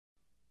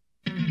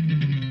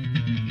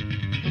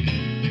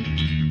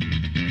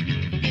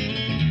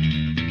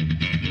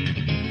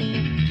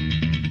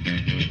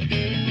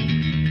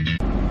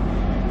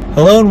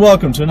Hello and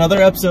welcome to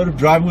another episode of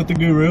Driving with the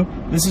Guru.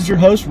 This is your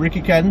host,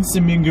 Ricky Cadden,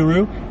 Simian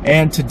Guru,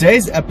 and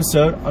today's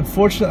episode,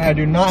 unfortunately, I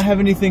do not have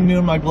anything new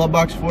in my glove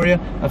box for you.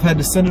 I've had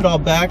to send it all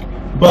back,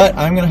 but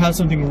I'm going to have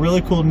something really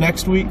cool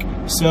next week,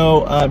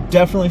 so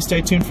definitely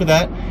stay tuned for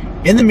that.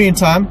 In the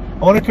meantime,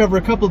 I want to cover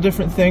a couple of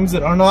different things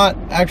that are not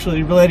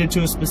actually related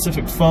to a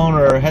specific phone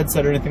or a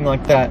headset or anything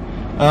like that.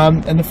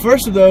 And the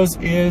first of those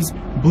is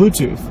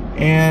Bluetooth,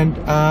 and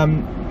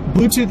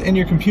Bluetooth in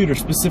your computer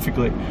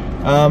specifically.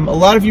 A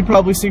lot of you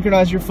probably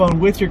synchronize your phone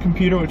with your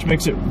computer, which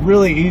makes it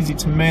really easy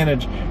to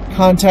manage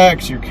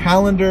contacts, your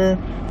calendar,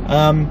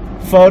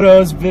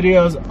 photos,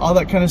 videos, all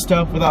that kind of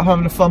stuff without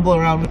having to fumble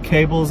around with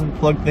cables and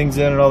plug things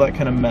in and all that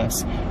kind of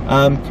mess.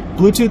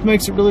 Bluetooth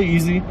makes it really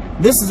easy.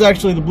 This is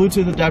actually the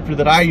Bluetooth adapter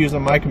that I use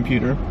on my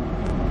computer.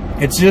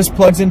 It just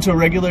plugs into a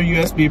regular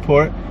USB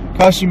port.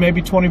 Costs you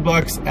maybe 20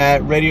 bucks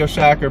at Radio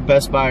Shack or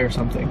Best Buy or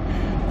something.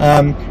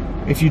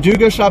 If you do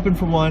go shopping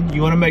for one,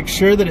 you want to make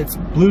sure that it's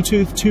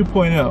Bluetooth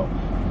 2.0.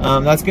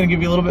 That's going to give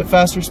you a little bit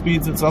faster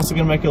speeds. It's also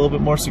going to make it a little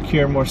bit more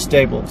secure, more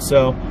stable.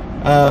 So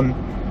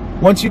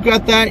once you've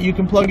got that, you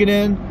can plug it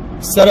in,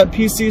 set up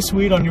PC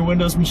Suite on your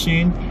Windows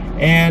machine,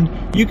 and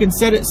you can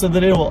set it so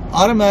that it will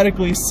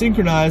automatically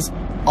synchronize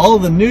all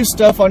of the new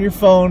stuff on your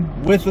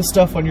phone with the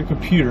stuff on your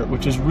computer,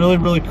 which is really,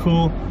 really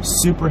cool,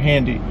 super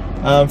handy.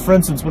 For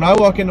instance, when I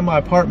walk into my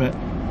apartment,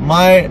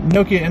 my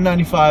Nokia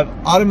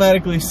N95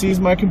 automatically sees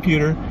my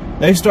computer.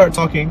 They start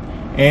talking,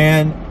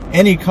 and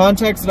any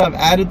contacts that I've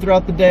added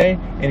throughout the day,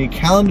 any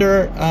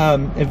calendar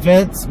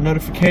events,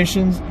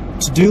 notifications,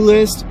 to-do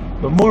list,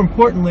 but more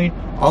importantly,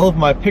 all of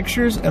my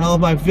pictures and all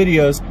of my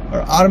videos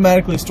are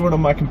automatically stored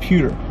on my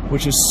computer,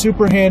 which is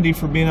super handy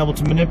for being able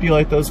to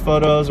manipulate those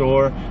photos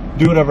or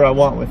do whatever I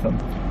want with them.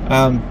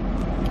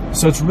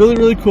 So it's really,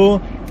 really cool,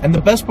 and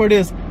the best part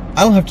is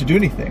I don't have to do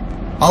anything.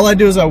 All I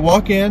do is I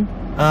walk in,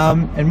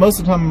 and most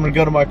of the time I'm going to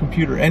go to my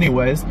computer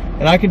anyways,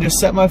 and I can just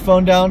set my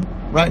phone down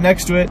right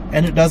next to it,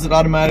 and it does it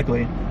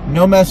automatically.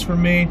 No mess for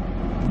me.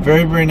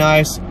 Very, very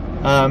nice.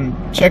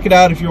 Check it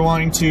out if you're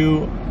wanting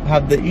to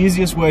have the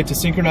easiest way to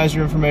synchronize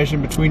your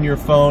information between your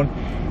phone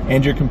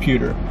and your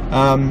computer.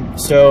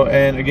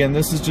 And again,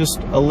 this is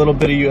just a little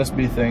bit of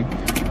USB thing.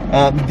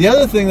 The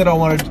other thing that I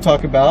wanted to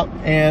talk about,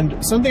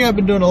 and something I've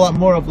been doing a lot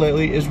more of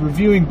lately, is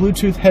reviewing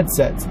Bluetooth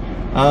headsets.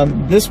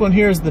 This one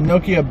here is the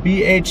Nokia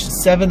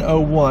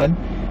BH701,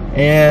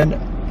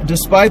 and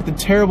despite the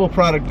terrible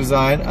product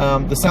design,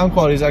 the sound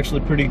quality is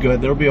actually pretty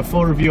good. There will be a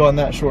full review on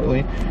that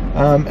shortly.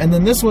 And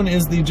then this one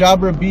is the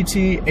Jabra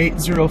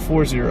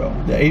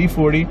BT8040, the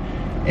 8040.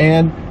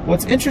 And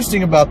what's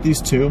interesting about these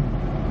two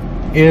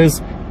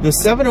is the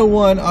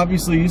 701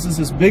 obviously uses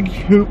this big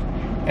hoop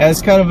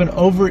as kind of an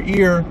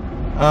over-ear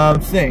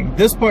thing.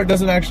 This part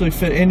doesn't actually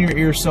fit in your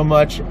ear so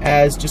much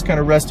as just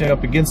kind of resting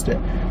up against it.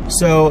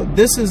 So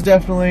this is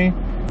definitely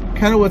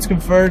kind of what's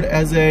conferred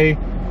as a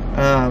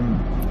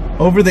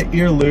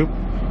over-the-ear loop,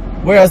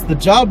 whereas the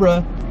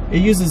Jabra, it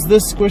uses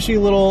this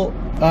squishy little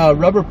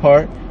rubber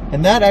part,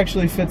 and that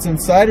actually fits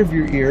inside of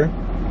your ear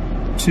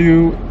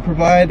to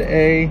provide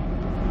a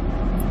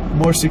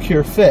more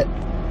secure fit.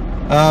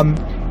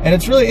 And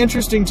it's really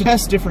interesting to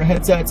test different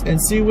headsets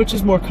and see which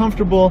is more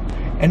comfortable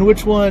and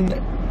which one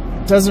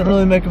doesn't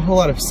really make a whole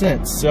lot of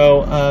sense.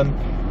 So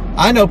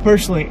I know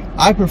personally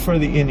I prefer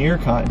the in-ear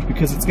kind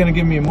because it's going to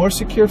give me a more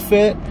secure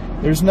fit.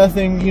 There's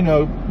nothing, you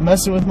know,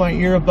 messing with my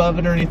ear above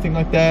it or anything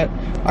like that.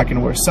 I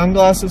can wear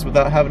sunglasses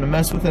without having to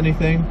mess with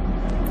anything.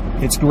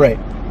 It's great.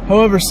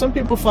 However, some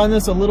people find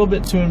this a little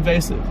bit too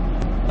invasive,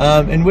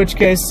 in which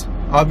case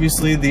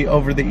obviously the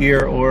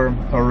over-the-ear or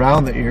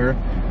around-the-ear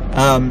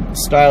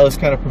style is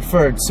kind of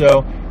preferred.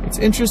 So it's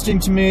interesting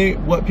to me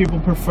what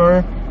people prefer,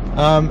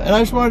 and I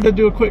just wanted to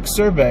do a quick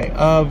survey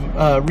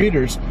of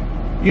readers.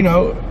 You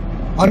know,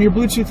 on your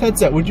Bluetooth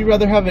headset, would you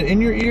rather have it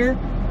in your ear?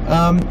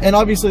 And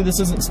obviously this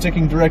isn't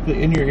sticking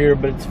directly in your ear,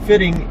 but it's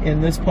fitting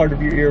in this part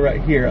of your ear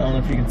right here. I don't know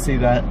if you can see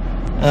that.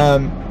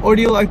 Or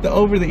do you like the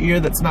over-the-ear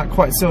that's not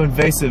quite so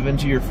invasive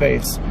into your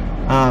face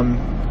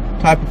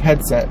type of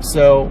headset?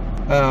 So,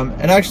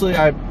 and actually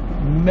I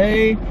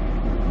may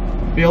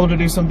be able to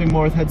do something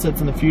more with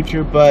headsets in the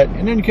future, but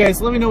in any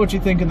case, let me know what you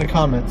think in the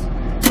comments.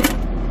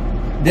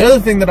 The other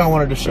thing that I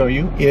wanted to show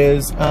you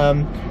is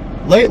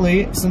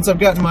lately, since I've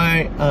gotten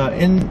my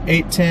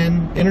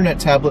N810 Internet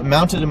Tablet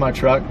mounted in my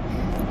truck,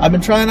 I've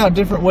been trying out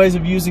different ways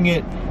of using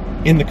it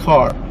in the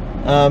car.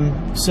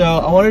 So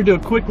I want to do a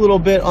quick little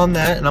bit on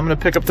that, and I'm going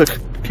to pick up the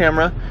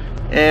camera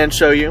and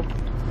show you.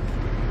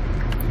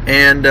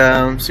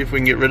 And see if we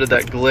can get rid of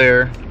that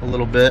glare a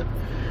little bit.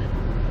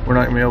 We're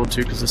not going to be able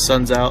to because the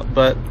sun's out.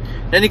 But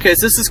in any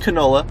case, this is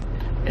Canola,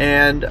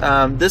 and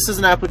this is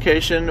an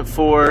application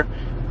for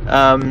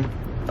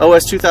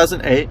OS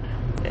 2008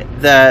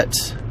 that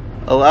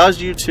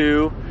allows you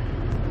to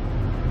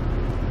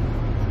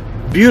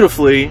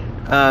beautifully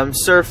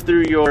surf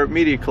through your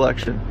media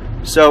collection.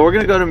 So we're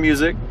going to go to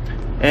music,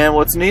 and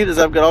what's neat is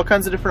I've got all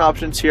kinds of different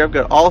options here. I've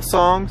got all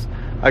songs.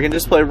 I can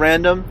just play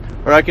random,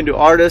 or I can do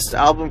artists,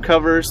 album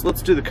covers.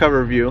 Let's do the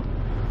cover view.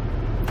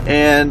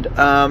 And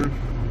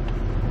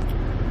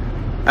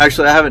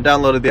Actually, I haven't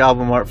downloaded the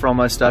album art for all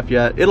my stuff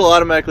yet. It'll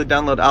automatically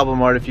download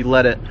album art if you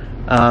let it.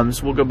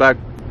 So we'll go back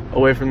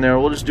away from there.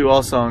 We'll just do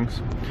all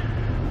songs.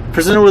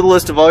 Presented with a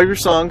list of all your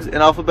songs in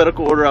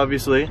alphabetical order,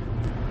 obviously.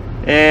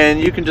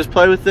 And you can just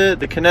play with it.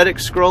 The kinetic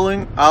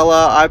scrolling, a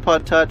la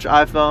iPod Touch,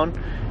 iPhone.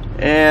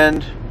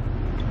 And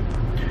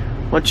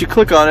once you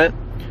click on it,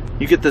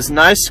 you get this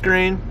nice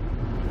screen.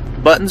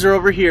 Buttons are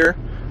over here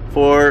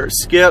for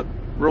skip,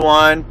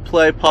 rewind,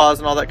 play, pause,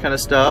 and all that kind of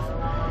stuff.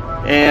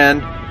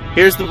 And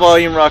here's the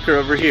volume rocker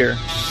over here.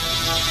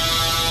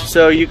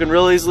 So you can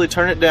really easily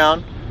turn it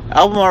down.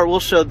 Album art will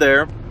show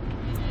there.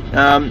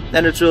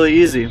 And it's really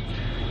easy.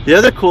 The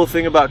other cool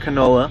thing about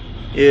Canola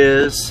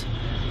is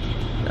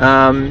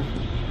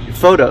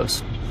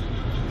photos.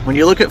 When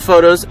you look at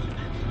photos,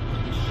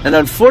 and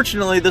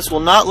unfortunately this will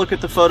not look at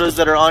the photos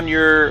that are on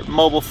your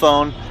mobile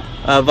phone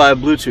via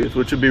Bluetooth,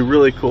 which would be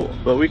really cool.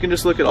 But we can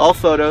just look at all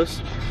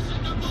photos,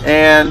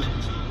 and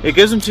it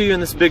gives them to you in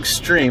this big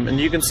stream. And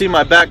you can see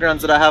my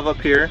backgrounds that I have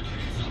up here,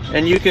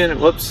 and you can,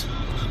 whoops,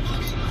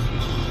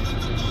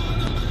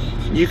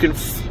 you can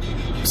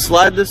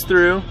slide this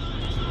through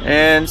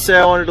and say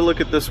I wanted to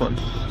look at this one.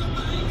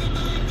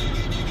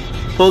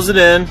 Pulls it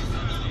in,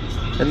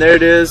 and there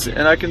it is.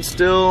 And I can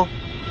still,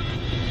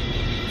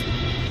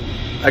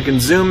 I can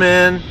zoom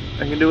in,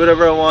 I can do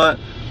whatever I want.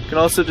 I can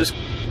also just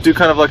do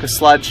kind of like a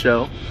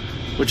slideshow,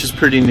 which is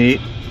pretty neat.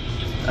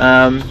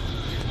 And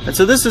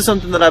so this is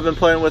something that I've been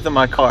playing with in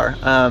my car,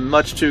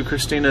 much to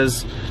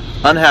Christina's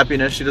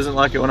unhappiness. She doesn't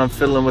like it when I'm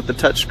fiddling with the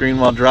touchscreen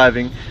while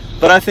driving,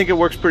 but I think it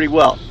works pretty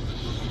well.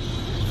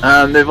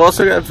 They've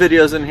also got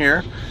videos in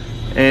here,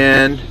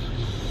 and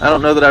I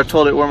don't know that I've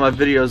told it where my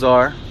videos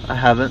are. I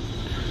haven't.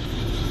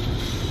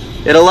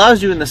 It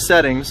allows you in the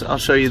settings, I'll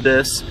show you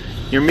this,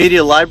 your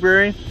media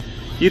library.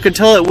 You can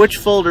tell it which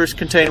folders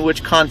contain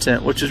which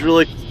content, which is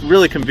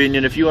really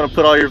convenient if you want to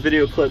put all your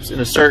video clips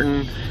in a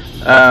certain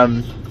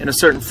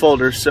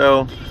folder.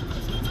 So,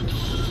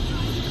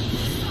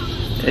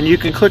 and you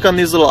can click on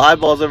these little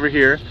eyeballs over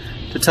here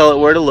to tell it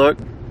where to look,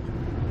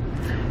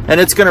 and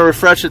it's going to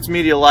refresh its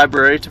media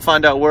library to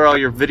find out where all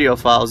your video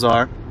files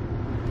are.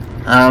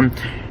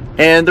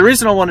 And the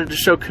reason I wanted to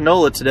show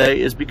Canola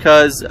today is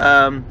because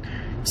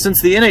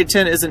since the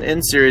N810 isn't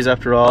in series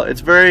after all,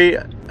 it's very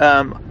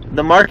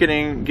the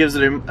marketing gives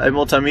it a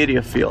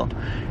multimedia feel,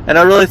 and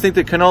I really think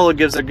that Canola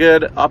gives a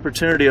good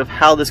opportunity of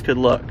how this could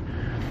look.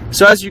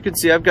 So as you can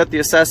see, I've got the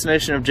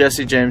Assassination of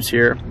Jesse James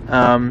here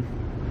that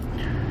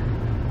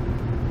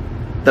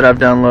I've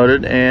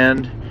downloaded,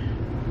 and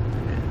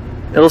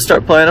it'll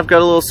start playing. I've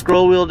got a little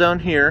scroll wheel down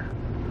here,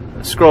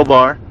 a scroll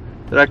bar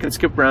that I can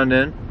skip around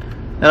in,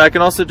 and I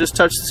can also just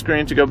touch the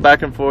screen to go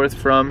back and forth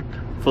from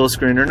full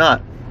screen or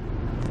not,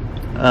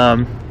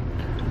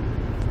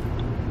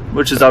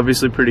 which is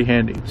obviously pretty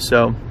handy.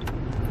 So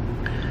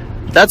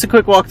that's a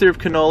quick walkthrough of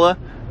Canola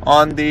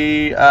on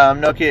the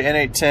Nokia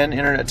N810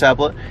 Internet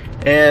Tablet.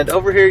 And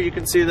over here you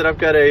can see that I've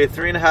got a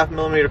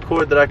 3.5mm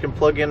cord that I can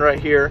plug in right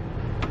here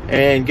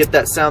and get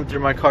that sound through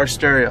my car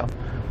stereo,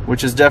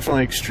 which is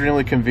definitely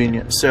extremely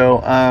convenient.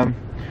 So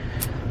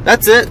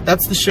that's it.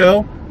 That's the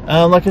show.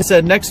 Like I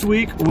said, next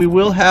week we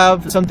will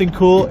have something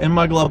cool in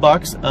my glove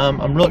box.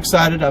 I'm real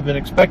excited. I've been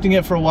expecting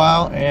it for a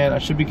while, and I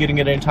should be getting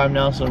it anytime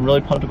now, so I'm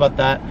really pumped about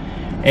that.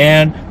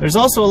 And there's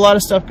also a lot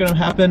of stuff going to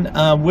happen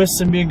with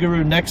Symbian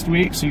Guru next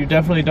week, so you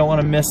definitely don't want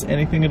to miss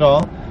anything at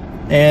all.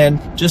 And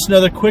just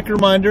another quick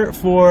reminder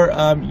for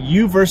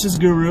you versus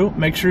Guru,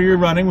 make sure you're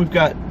running. We've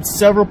got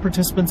several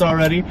participants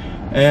already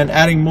and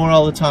adding more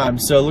all the time.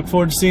 So look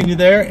forward to seeing you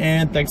there,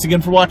 and thanks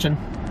again for watching.